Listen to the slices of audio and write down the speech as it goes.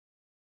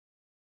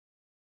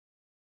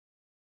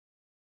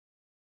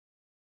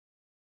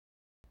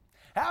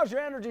How's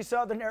your energy,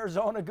 Southern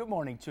Arizona? Good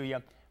morning to you.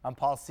 I'm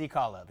Paul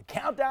Cicala. The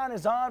countdown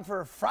is on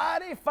for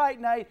Friday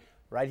fight night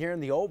right here in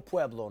the old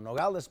Pueblo.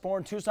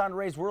 Nogales-born,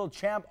 Tucson-raised world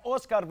champ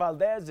ÓSCAR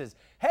VALDEZ is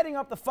heading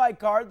up the fight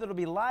card that'll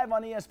be live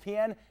on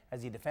ESPN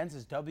as he defends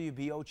his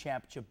WBO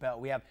championship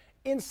belt. We have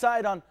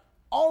insight on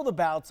all the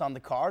bouts on the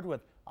card with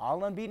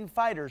all unbeaten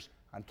fighters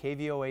on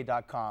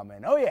KVOA.com.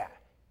 And oh yeah,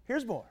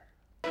 here's more.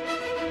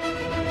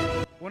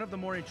 One of the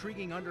more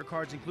intriguing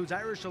undercards includes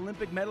Irish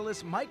Olympic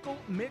medalist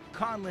Mick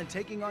Conlan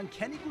taking on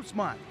Kenny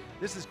Guzman.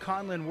 This is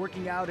Conlan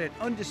working out at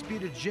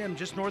Undefeated Gym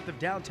just north of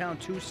downtown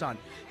Tucson.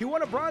 He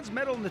won a bronze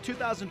medal in the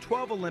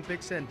 2012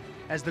 Olympics, and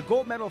as the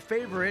gold medal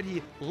favorite,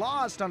 he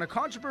lost on a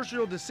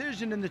controversial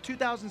decision in the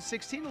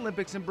 2016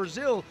 Olympics in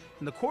Brazil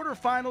in the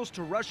quarterfinals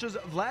to Russia's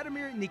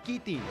Vladimir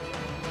Nikitin.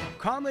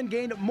 Conlan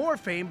gained more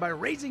fame by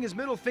raising his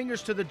middle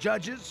fingers to the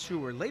judges, who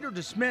were later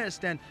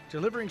dismissed, and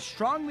delivering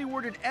strongly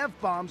worded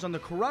F-bombs on the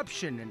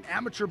corruption in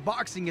amateur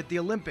boxing at the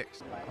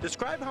Olympics.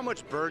 Describe how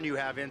much burn you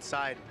have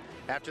inside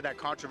after that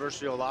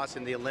controversial loss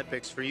in the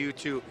Olympics for you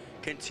to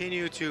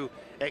continue to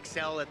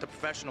excel at the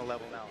professional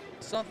level now.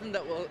 Something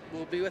that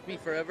will be with me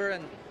forever,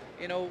 and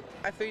you know,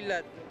 I feel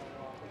that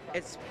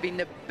it's been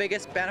the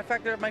biggest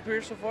benefactor of my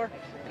career so far.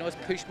 You know, it's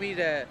pushed me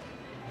to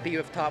be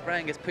with Top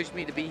Rank, it's pushed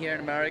me to be here in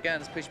America, and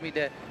it's pushed me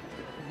to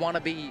want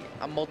to be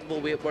a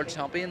multiple weight world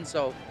champion.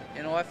 So,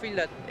 you know, I feel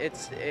that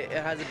it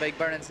has a big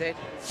burn inside.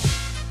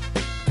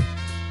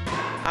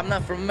 I'm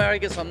not from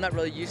America, so I'm not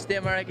really used to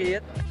America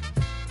yet.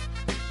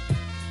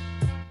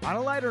 On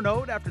a lighter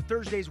note, after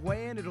Thursday's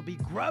weigh-in, it'll be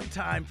grub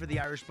time for the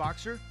Irish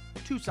boxer,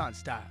 Tucson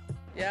style.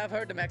 Yeah, I've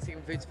heard the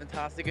Mexican food's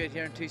fantastic out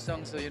here in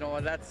Tucson, so you know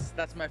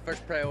that's my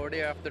first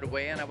priority after the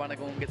weigh-in. I want to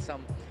go and get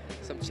some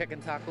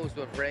chicken tacos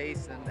with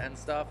rice and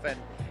stuff, and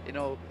you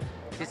know,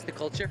 taste the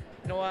culture.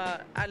 You know,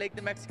 I like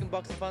the Mexican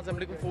boxing fans. I'm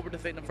looking forward to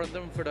fighting in front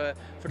of them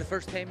for the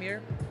first time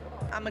here.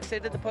 I'm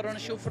excited to put on a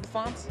show for the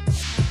fans.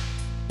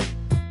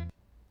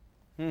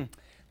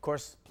 Of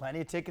course, plenty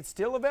of tickets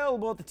still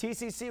available at the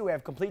TCC. We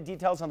have complete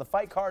details on the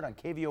fight card on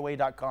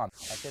KVOA.com.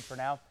 That's it for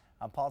now.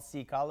 I'm Paul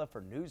Cicala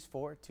for News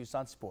 4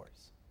 Tucson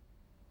Sports.